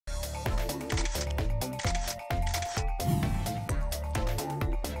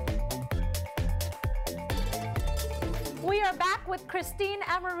with Kristine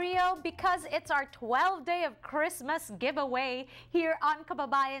Amarillo because it's our 12th day of Christmas giveaway here on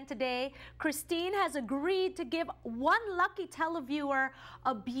Kababayan Today. Kristine has agreed to give one lucky televiewer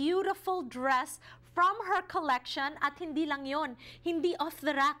a beautiful dress from her collection, at hindi lang yon, hindi off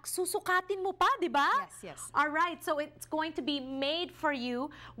the rack, susukatin mo pa, di ba? Yes, yes. All right, so it's going to be made for you.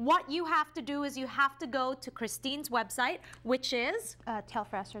 What you have to do is you have to go to Kristine's website, which is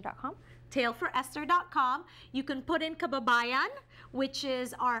taleforesther.com. taleforesther.com. You can put in Kababayan, which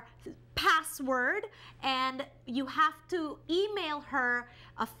is our password, and you have to email her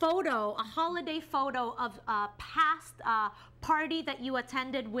a photo, a holiday photo of a past party that you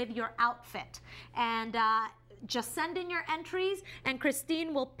attended with your outfit. And just send in your entries, and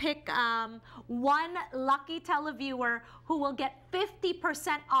Kristine will pick one lucky televiewer who will get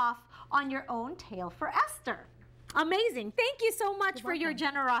 50% off on your own Tale for Esther. Amazing. Thank you so much for your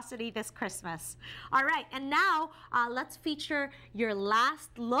generosity this Christmas. All right, and now let's feature your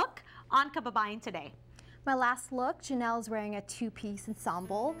last look on Kababayan Today. My last look, Janelle's wearing a two-piece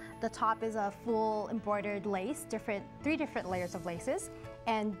ensemble. The top is a full embroidered lace, three different layers of laces,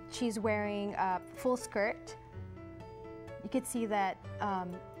 and she's wearing a full skirt. You can see that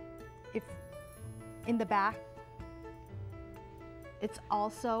if in the back, it's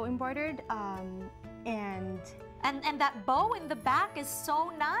also embroidered, And that bow in the back is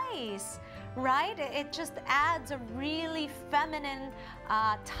so nice, right? It just adds a really feminine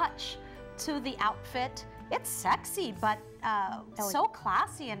touch to the outfit. It's sexy, but so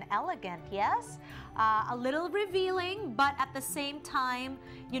classy and elegant, yes? A little revealing, but at the same time,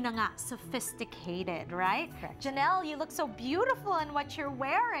 yun na nga, sophisticated, right? Correct. Janelle, you look so beautiful in what you're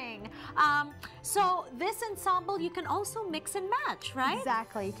wearing. So this ensemble, you can also mix and match, right?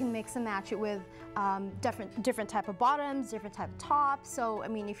 Exactly. You can mix and match it with different type of bottoms, different type of tops. So, I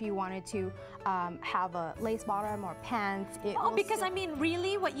mean, if you wanted to have a lace bottom or pants, because I mean,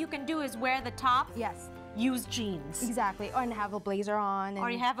 really, what you can do is wear the top. Yes. Use jeans. Exactly, or have a blazer on.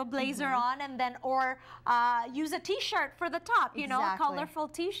 Or you have a blazer on, and then, or use a t-shirt for the top, you know, a colorful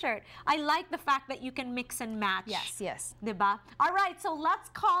t-shirt. I like the fact that you can mix and match. Yes, yes. Diba? All right, so let's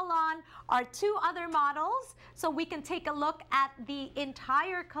call on our two other models so we can take a look at the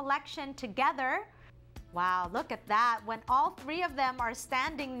entire collection together. Wow, look at that. When all three of them are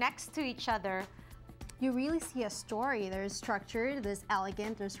standing next to each other, you really see a story. There's structured, there's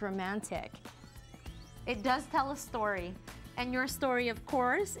elegant, there's romantic. It does tell a story. And your story, of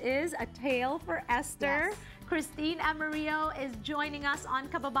course, is A Tale for Esther. Yes. Kristine Amarillo is joining us on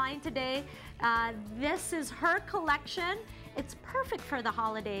Kababayan Today. This is her collection. It's perfect for the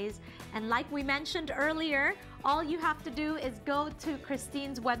holidays. And like we mentioned earlier, all you have to do is go to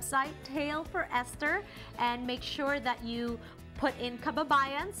Kristine's website, Tale for Esther, and make sure that you put in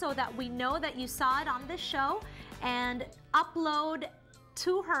Kababayan so that we know that you saw it on this show, and upload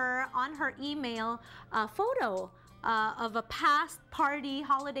to her on her email a photo of a past party,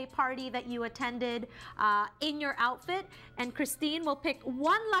 holiday party that you attended in your outfit, and Kristine will pick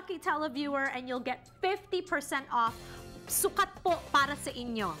one lucky televiewer and you'll get 50% off. Sukat po para sa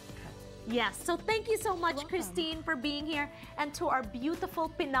inyo. Yes, so thank you so much, Kristine, for being here. And to our beautiful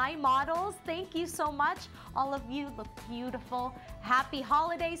Pinay models, thank you so much. All of you look beautiful. Happy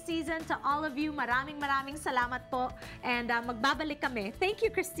holiday season to all of you. Maraming salamat po. And magbabalik kami. Thank you,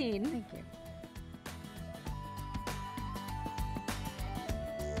 Kristine. Thank you.